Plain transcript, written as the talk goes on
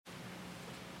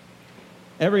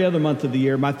Every other month of the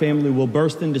year, my family will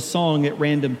burst into song at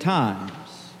random times.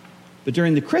 But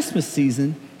during the Christmas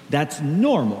season, that's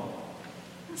normal.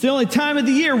 It's the only time of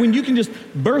the year when you can just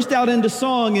burst out into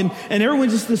song and everyone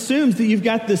just assumes that you've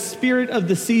got the spirit of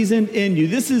the season in you.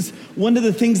 This is one of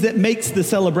the things that makes the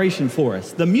celebration for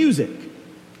us, the music.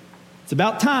 It's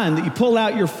about time that you pull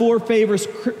out your 4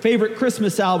 favorite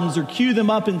Christmas albums or cue them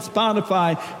up in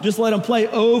Spotify, just let them play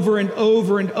over and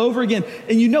over and over again.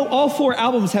 And you know all 4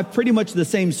 albums have pretty much the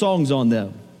same songs on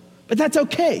them. But that's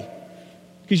okay,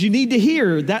 because you need to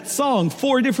hear that song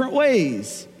 4 different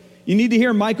ways. You need to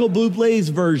hear Michael Bublé's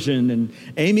version and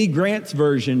Amy Grant's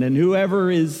version and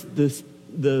whoever is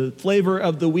the flavor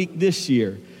of the week this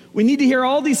year. We need to hear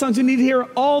all these songs. We need to hear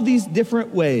all these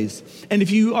different ways. And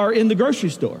if you are in the grocery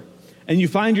store and you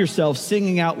find yourself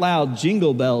singing out loud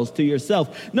jingle bells to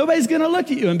yourself, nobody's going to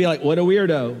look at you and be like, what a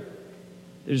weirdo.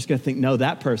 They're just going to think, no,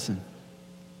 that person,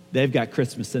 they've got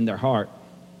Christmas in their heart.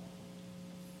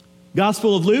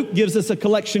 Gospel of Luke gives us a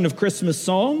collection of Christmas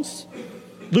songs.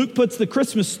 Luke puts the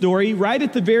Christmas story right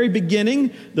at the very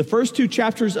beginning, the first 2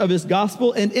 chapters of his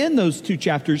gospel, and in those 2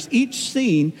 chapters, each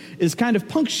scene is kind of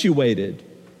punctuated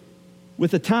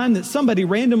with a time that somebody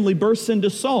randomly bursts into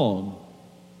song.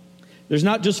 There's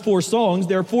not just 4 songs,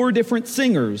 there are 4 different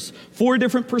singers, 4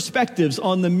 different perspectives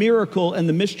on the miracle and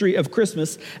the mystery of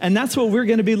Christmas, and that's what we're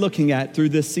going to be looking at through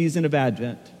this season of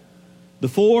Advent. The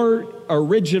 4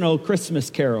 original Christmas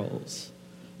carols.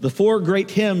 The 4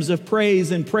 great hymns of praise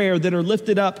and prayer that are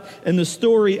lifted up in the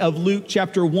story of Luke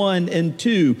chapter 1 and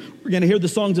 2. We're going to hear the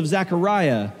songs of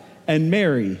Zechariah and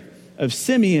Mary, of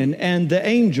Simeon and the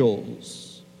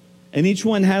angels. And each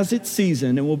one has its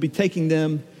season, and we'll be taking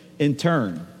them in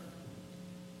turn.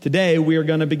 Today, we are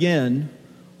going to begin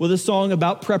with a song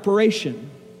about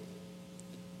preparation.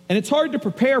 And it's hard to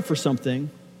prepare for something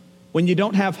when you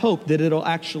don't have hope that it'll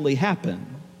actually happen.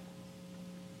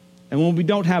 And when we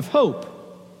don't have hope,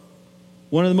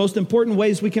 one of the most important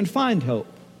ways we can find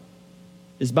hope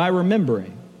is by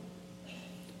remembering.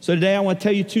 So today I want to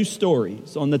tell you 2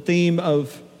 stories on the theme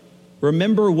of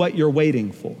remember what you're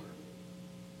waiting for.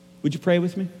 Would you pray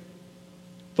with me?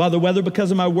 Father, whether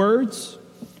because of my words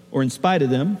or in spite of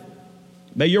them,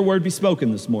 may your word be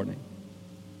spoken this morning.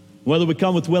 Whether we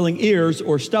come with willing ears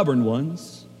or stubborn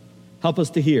ones, help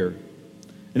us to hear.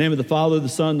 In the name of the Father, the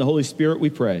Son, the Holy Spirit, we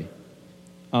pray.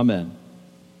 Amen.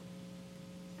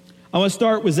 I want to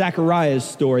start with Zechariah's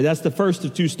story. That's the first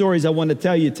of 2 stories I want to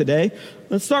tell you today.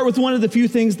 Let's start with one of the few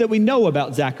things that we know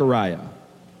about Zechariah.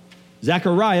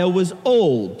 Zechariah was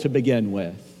old to begin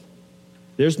with.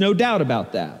 There's no doubt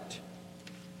about that.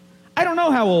 I don't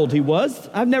know how old he was.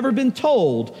 I've never been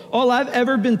told. All I've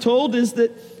ever been told is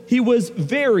that he was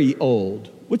very old,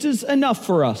 which is enough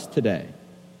for us today.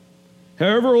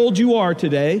 However old you are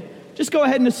today, just go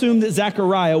ahead and assume that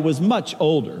Zechariah was much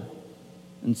older.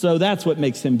 And so that's what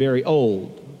makes him very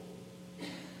old.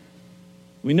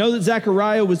 We know that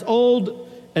Zechariah was old,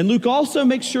 and Luke also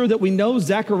makes sure that we know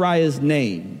Zechariah's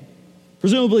name.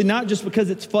 Presumably not just because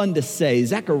it's fun to say.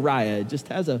 Zechariah just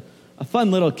has a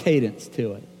fun little cadence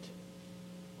to it.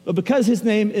 But because his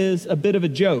name is a bit of a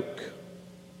joke.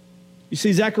 You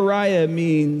see, Zechariah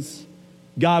means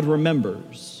God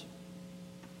remembers.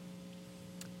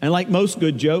 And like most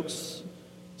good jokes,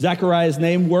 Zechariah's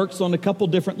name works on a couple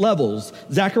different levels.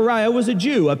 Zechariah was a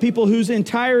Jew, a people whose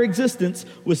entire existence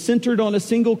was centered on a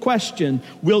single question: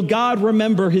 will God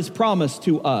remember his promise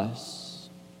to us?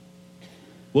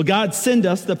 Will God send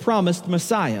us the promised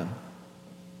Messiah?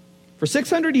 For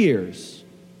 600 years,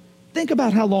 think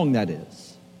about how long that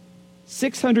is.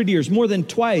 600 years, more than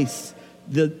twice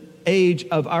the age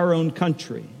of our own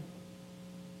country.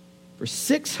 For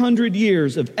 600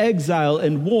 years of exile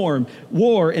and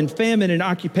war and famine and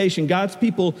occupation, God's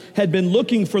people had been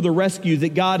looking for the rescue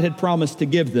that God had promised to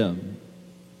give them.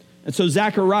 And so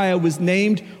Zechariah was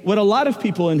named what a lot of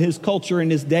people in his culture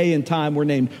in his day and time were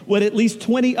named, what at least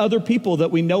 20 other people that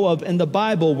we know of in the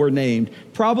Bible were named,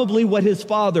 probably what his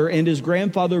father and his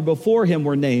grandfather before him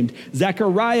were named.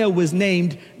 Zechariah was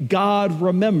named God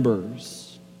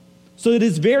Remembers, so that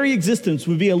his very existence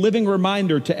would be a living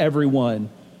reminder to everyone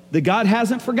that God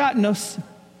hasn't forgotten us.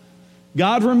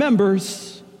 God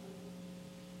remembers.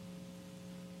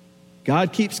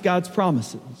 God keeps God's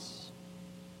promises.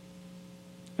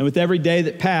 And with every day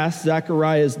that passed,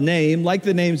 Zechariah's name, like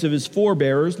the names of his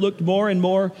forebears, looked more and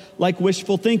more like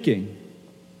wishful thinking.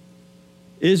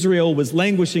 Israel was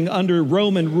languishing under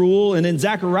Roman rule, and in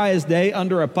Zechariah's day,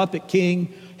 under a puppet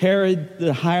king, Herod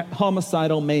the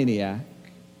homicidal maniac.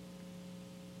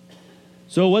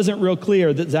 So it wasn't real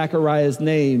clear that Zechariah's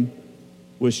name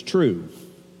was true.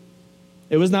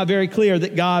 It was not very clear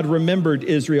that God remembered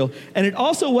Israel. And it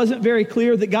also wasn't very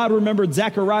clear that God remembered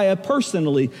Zechariah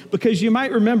personally, because you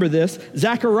might remember this,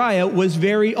 Zechariah was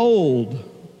very old.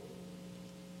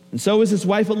 And so was his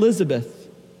wife Elizabeth,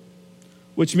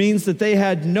 which means that they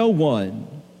had no one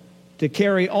to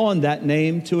carry on that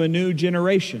name to a new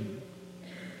generation.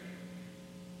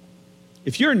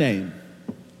 If your name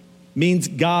means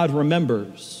God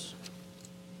remembers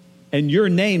and your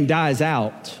name dies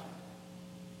out,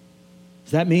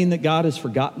 does that mean that God has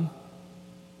forgotten?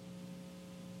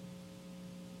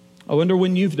 I wonder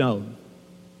when you've known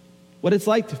what it's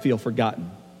like to feel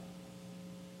forgotten.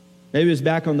 Maybe it was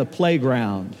back on the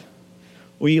playground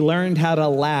when you learned how to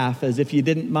laugh as if you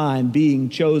didn't mind being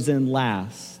chosen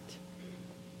last.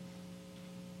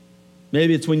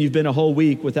 Maybe it's when you've been a whole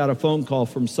week without a phone call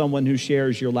from someone who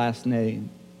shares your last name.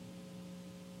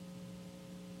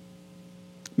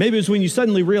 Maybe it's when you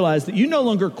suddenly realize that you no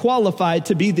longer qualify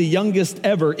to be the youngest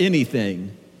ever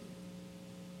anything.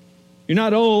 You're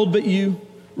not old, but you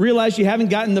realize you haven't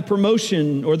gotten the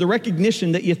promotion or the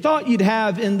recognition that you thought you'd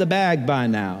have in the bag by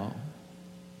now.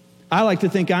 I like to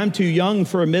think I'm too young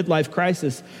for a midlife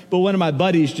crisis, but one of my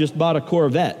buddies just bought a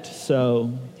Corvette,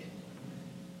 so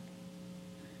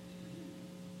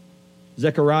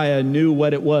Zechariah knew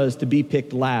what it was to be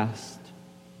picked last.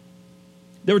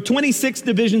 There were 26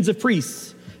 divisions of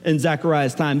priests in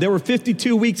Zechariah's time. There were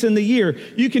 52 weeks in the year.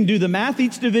 You can do the math.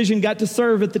 Each division got to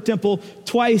serve at the temple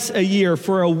twice a year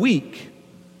for a week.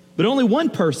 But only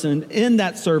one person in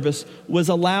that service was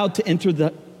allowed to enter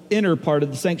the inner part of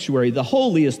the sanctuary, the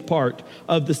holiest part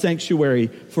of the sanctuary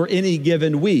for any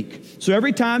given week. So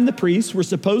every time the priests were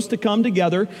supposed to come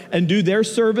together and do their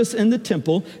service in the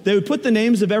temple, they would put the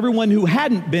names of everyone who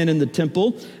hadn't been in the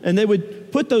temple, and they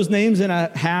would put those names in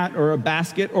a hat or a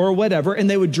basket or whatever, and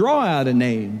they would draw out a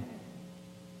name.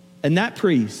 And that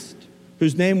priest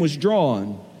whose name was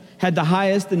drawn had the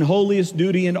highest and holiest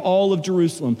duty in all of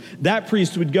Jerusalem. That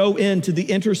priest would go into the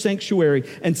inner sanctuary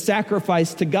and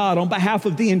sacrifice to God on behalf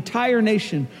of the entire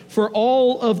nation for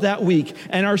all of that week.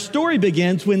 And our story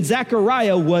begins when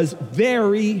Zechariah was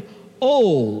very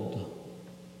old.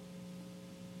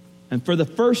 And for the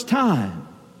first time,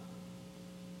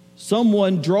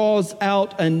 someone draws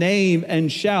out a name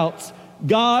and shouts,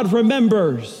 "God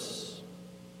remembers."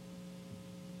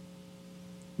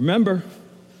 Remember,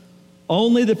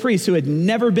 only the priests who had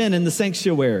never been in the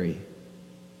sanctuary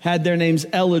had their names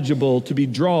eligible to be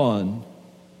drawn.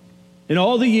 In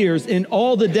all the years, in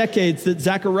all the decades that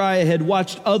Zechariah had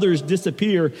watched others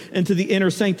disappear into the inner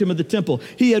sanctum of the temple,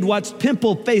 he had watched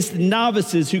pimple-faced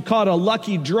novices who caught a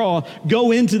lucky draw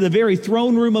go into the very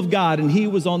throne room of God, and he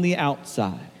was on the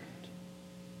outside,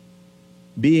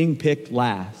 being picked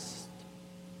last.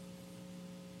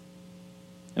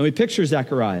 And we picture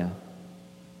Zechariah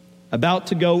about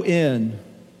to go in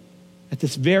at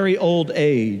this very old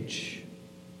age.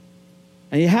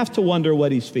 And you have to wonder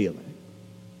what he's feeling.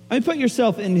 I mean, put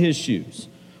yourself in his shoes.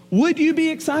 Would you be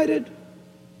excited?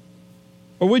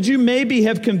 Or would you maybe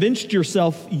have convinced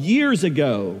yourself years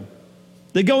ago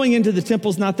that going into the temple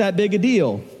is not that big a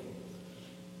deal?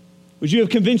 Would you have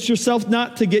convinced yourself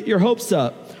not to get your hopes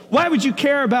up? Why would you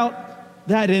care about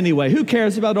that anyway? Who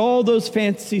cares about all those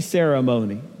fancy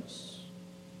ceremonies?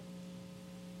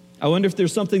 I wonder if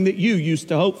there's something that you used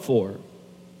to hope for,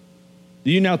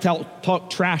 that you now talk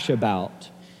trash about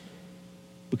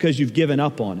because you've given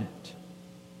up on it.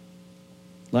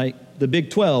 Like the Big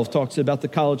 12 talks about the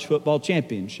college football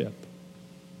championship.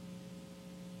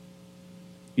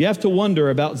 You have to wonder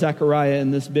about Zechariah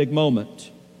in this big moment.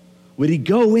 Would he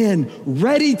go in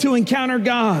ready to encounter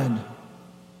God,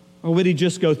 or would he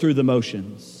just go through the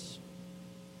motions?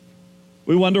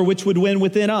 We wonder which would win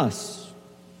within us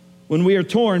when we are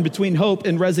torn between hope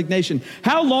and resignation.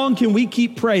 How long can we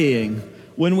keep praying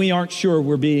when we aren't sure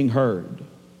we're being heard?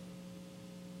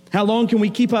 How long can we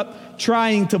keep up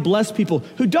trying to bless people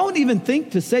who don't even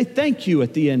think to say thank you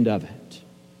at the end of it?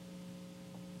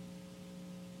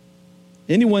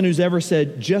 Anyone who's ever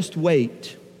said, "Just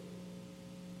wait,"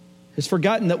 has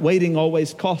forgotten that waiting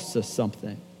always costs us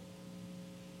something.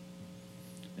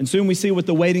 And soon we see what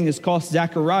the waiting has cost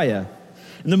Zechariah.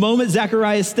 And the moment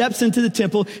Zechariah steps into the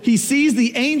temple, he sees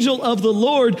the angel of the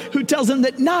Lord who tells him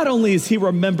that not only is he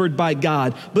remembered by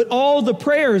God, but all the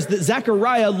prayers that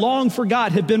Zechariah long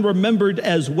forgot have been remembered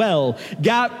as well.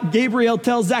 Gabriel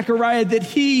tells Zechariah that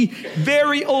he,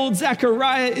 very old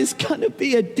Zechariah, is going to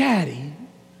be a daddy.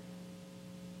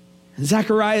 And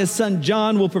Zechariah's son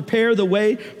John will prepare the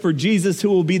way for Jesus, who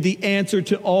will be the answer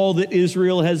to all that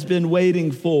Israel has been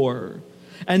waiting for.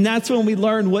 And that's when we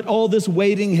learn what all this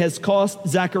waiting has cost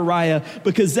Zechariah,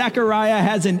 because Zechariah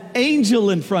has an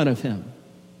angel in front of him.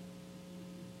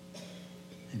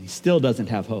 He still doesn't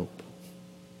have hope.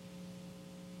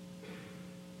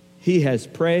 He has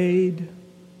prayed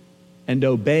and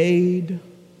obeyed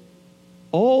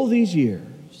all these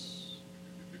years,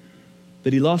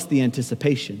 but he lost the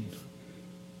anticipation.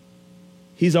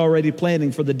 He's already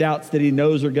planning for the doubts that he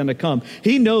knows are going to come.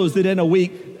 He knows that in a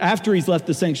week after he's left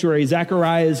the sanctuary,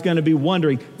 Zechariah is going to be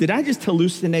wondering, did I just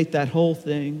hallucinate that whole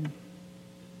thing?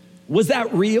 Was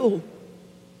that real?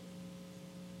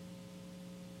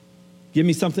 Give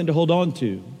me something to hold on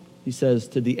to, he says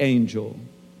to the angel,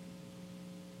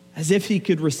 as if he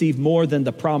could receive more than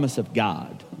the promise of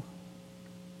God.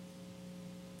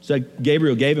 So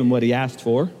Gabriel gave him what he asked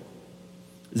for.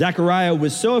 Zechariah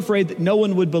was so afraid that no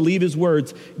one would believe his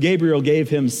words, Gabriel gave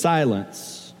him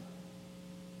silence.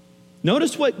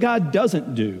 Notice what God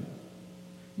doesn't do.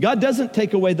 God doesn't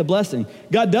take away the blessing.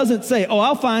 God doesn't say, oh,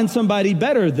 I'll find somebody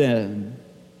better then.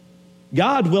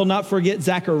 God will not forget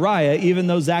Zechariah, even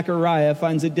though Zechariah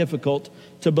finds it difficult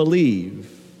to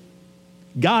believe.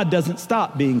 God doesn't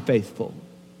stop being faithful.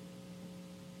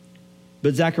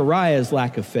 But Zechariah's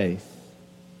lack of faith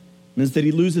means that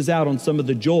he loses out on some of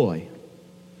the joy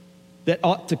that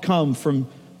ought to come from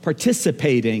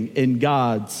participating in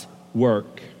God's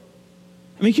work.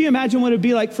 I mean, can you imagine what it'd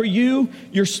be like for you?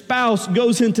 Your spouse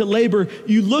goes into labor.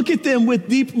 You look at them with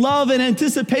deep love and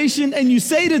anticipation, and you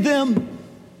say to them,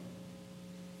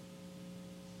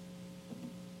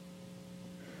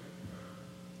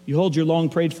 you hold your long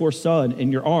prayed for son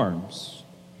in your arms,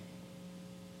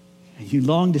 and you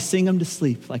long to sing him to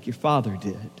sleep like your father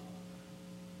did.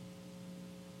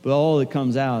 But all that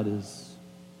comes out is,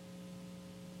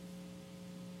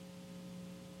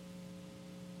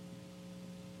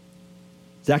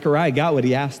 Zechariah got what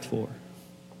he asked for.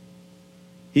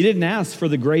 He didn't ask for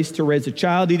the grace to raise a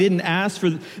child. He didn't ask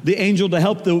for the angel to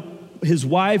help his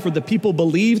wife or the people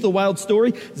believe the wild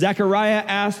story. Zechariah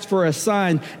asked for a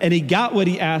sign, and he got what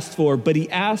he asked for, but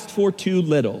he asked for too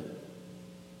little.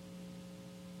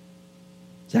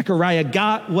 Zechariah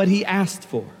got what he asked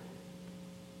for,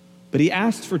 but he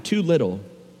asked for too little.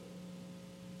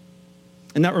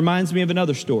 And that reminds me of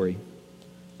another story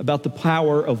about the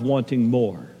power of wanting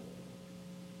more.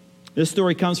 This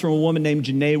story comes from a woman named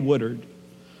Janae Woodard.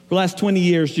 For the last 20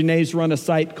 years, Janae's run a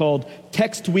site called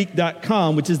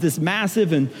textweek.com, which is this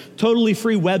massive and totally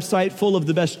free website full of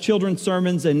the best children's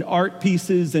sermons and art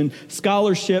pieces and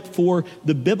scholarship for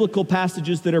the biblical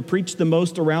passages that are preached the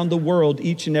most around the world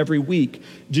each and every week.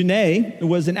 Janae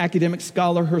was an academic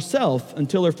scholar herself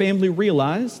until her family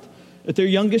realized that their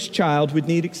youngest child would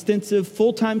need extensive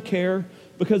full-time care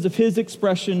because of his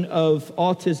expression of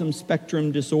autism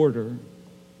spectrum disorder.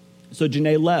 So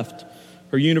Janae left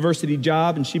her university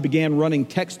job and she began running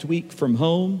Text Week from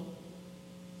home.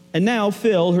 And now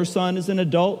Phil, her son, is an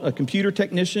adult, a computer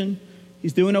technician.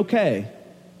 He's doing okay.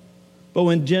 But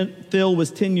when Phil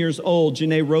was 10 years old,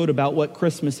 Janae wrote about what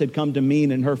Christmas had come to mean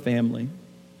in her family.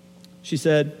 She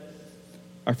said,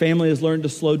 our family has learned to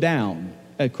slow down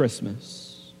at Christmas.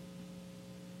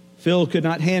 Phil could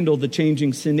not handle the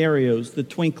changing scenarios, the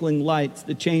twinkling lights,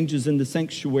 the changes in the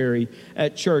sanctuary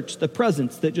at church, the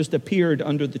presents that just appeared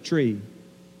under the tree.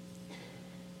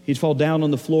 He'd fall down on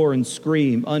the floor and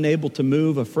scream, unable to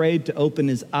move, afraid to open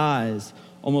his eyes,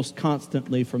 almost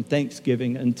constantly from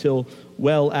Thanksgiving until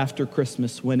well after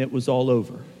Christmas when it was all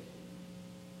over.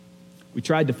 We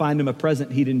tried to find him a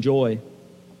present he'd enjoy,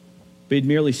 but he'd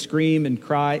merely scream and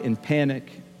cry in panic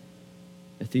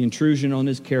at the intrusion on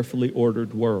his carefully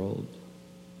ordered world.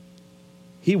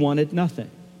 He wanted nothing.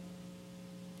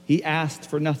 He asked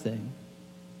for nothing.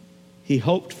 He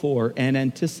hoped for and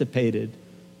anticipated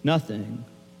nothing.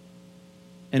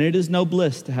 And it is no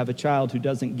bliss to have a child who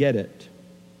doesn't get it,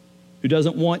 who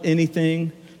doesn't want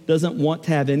anything, doesn't want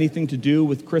to have anything to do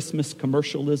with Christmas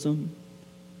commercialism,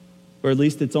 or at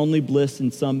least it's only bliss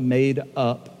in some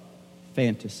made-up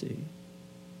fantasy.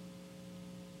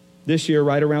 This year,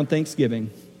 right around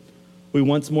Thanksgiving, we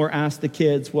once more asked the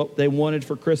kids what they wanted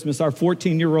for Christmas. Our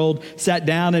 14-year-old sat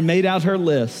down and made out her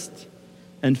list.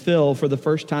 And Phil, for the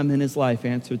first time in his life,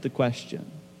 answered the question.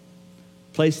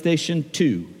 PlayStation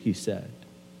 2, he said.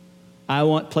 I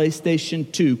want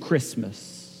PlayStation 2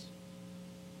 Christmas.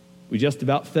 We just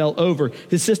about fell over.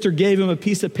 His sister gave him a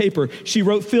piece of paper. She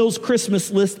wrote Phil's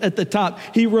Christmas list at the top.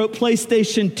 He wrote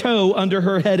PlayStation Toe under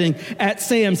her heading. At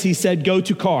Sam's, he said, go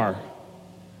to car.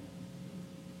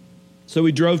 So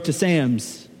we drove to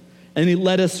Sam's, and he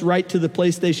led us right to the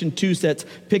PlayStation 2 sets,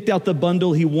 picked out the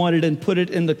bundle he wanted and put it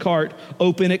in the cart.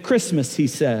 Open at Christmas, he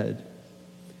said.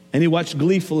 And he watched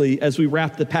gleefully as we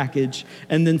wrapped the package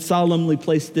and then solemnly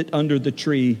placed it under the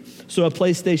tree. So a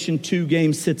PlayStation 2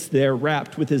 game sits there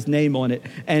wrapped with his name on it,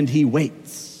 and he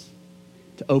waits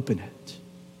to open it.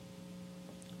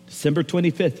 December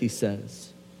 25th, he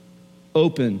says.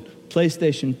 Open,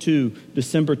 PlayStation 2,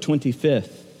 December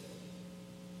 25th.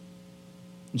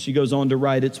 And she goes on to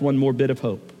write, it's one more bit of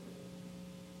hope.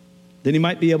 Then he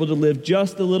might be able to live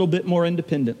just a little bit more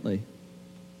independently.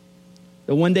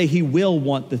 That one day he will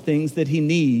want the things that he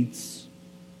needs,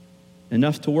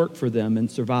 enough to work for them and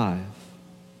survive.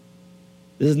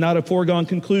 This is not a foregone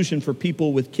conclusion for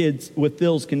people with kids with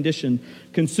Phil's condition.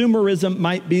 Consumerism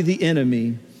might be the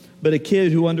enemy, but a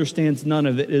kid who understands none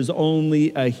of it is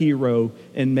only a hero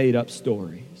in made-up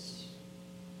stories.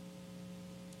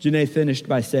 Janae finished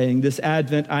by saying, this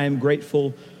Advent, I am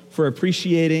grateful for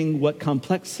appreciating what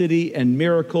complexity and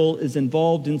miracle is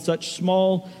involved in such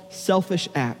small, selfish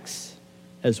acts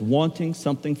as wanting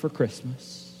something for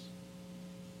Christmas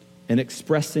and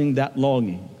expressing that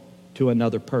longing to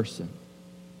another person.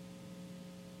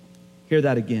 Hear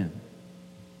that again.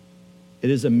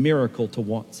 It is a miracle to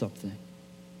want something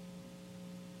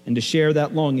and to share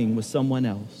that longing with someone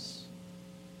else.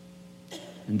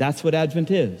 And that's what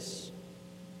Advent is.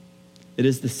 It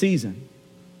is the season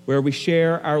where we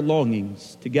share our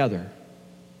longings together.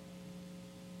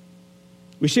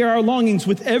 We share our longings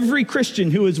with every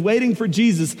Christian who is waiting for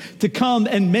Jesus to come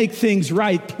and make things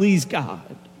right, please God.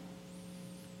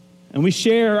 And we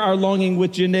share our longing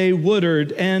with Janae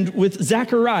Woodard and with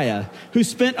Zachariah, who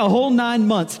spent a whole 9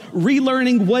 months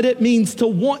relearning what it means to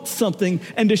want something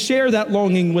and to share that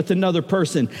longing with another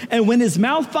person. And when his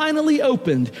mouth finally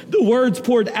opened, the words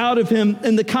poured out of him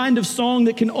in the kind of song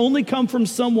that can only come from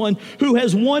someone who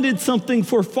has wanted something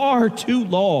for far too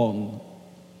long.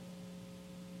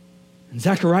 And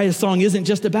Zachariah's song isn't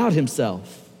just about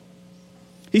himself.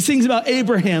 He sings about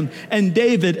Abraham and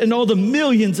David and all the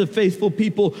millions of faithful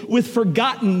people with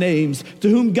forgotten names to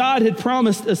whom God had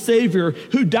promised a Savior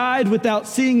who died without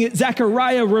seeing it.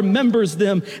 Zechariah remembers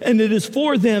them, and it is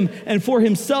for them and for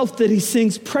himself that he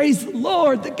sings, praise the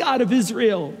Lord, the God of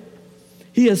Israel.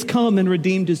 He has come and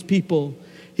redeemed his people.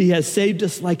 He has saved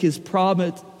us like his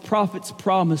prophets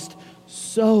promised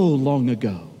so long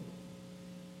ago.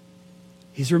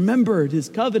 He's remembered his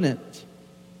covenant.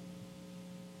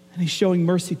 And he's showing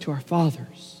mercy to our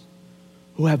fathers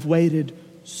who have waited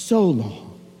so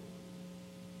long.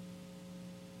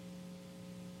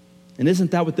 And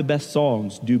isn't that what the best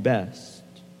songs do best?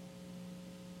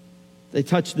 They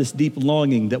touch this deep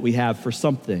longing that we have for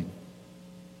something.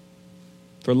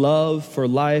 For love, for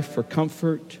life, for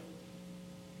comfort,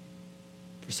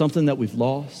 for something that we've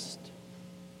lost.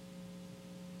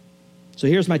 So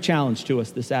here's my challenge to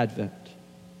us this Advent.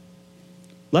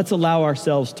 Let's allow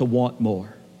ourselves to want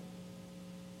more.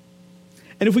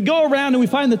 And if we go around and we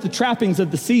find that the trappings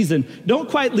of the season don't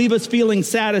quite leave us feeling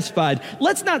satisfied,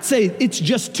 let's not say it's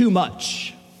just too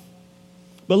much,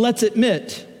 but let's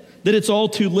admit that it's all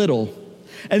too little.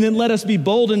 And then let us be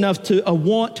bold enough to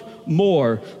want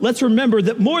more. Let's remember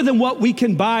that more than what we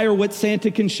can buy or what Santa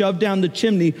can shove down the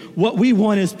chimney, what we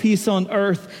want is peace on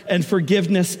earth and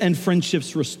forgiveness and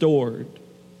friendships restored.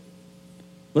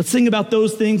 Let's sing about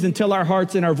those things until our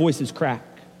hearts and our voices crack.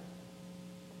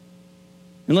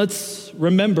 And let's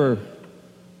remember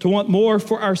to want more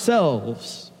for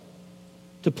ourselves,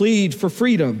 to plead for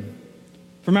freedom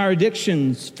from our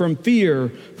addictions, from fear,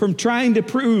 from trying to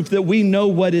prove that we know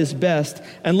what is best.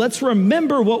 And let's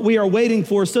remember what we are waiting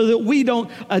for so that we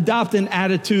don't adopt an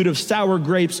attitude of sour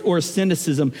grapes or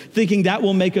cynicism, thinking that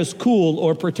will make us cool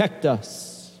or protect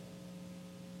us.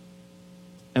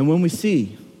 And when we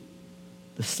see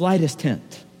the slightest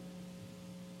hint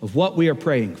of what we are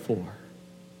praying for,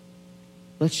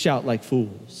 let's shout like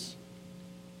fools.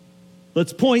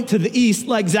 Let's point to the east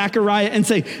like Zechariah and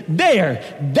say, there,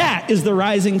 that is the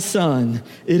rising sun.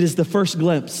 It is the first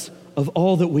glimpse of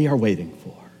all that we are waiting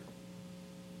for.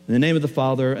 In the name of the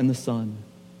Father and the Son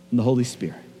and the Holy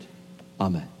Spirit,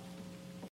 amen.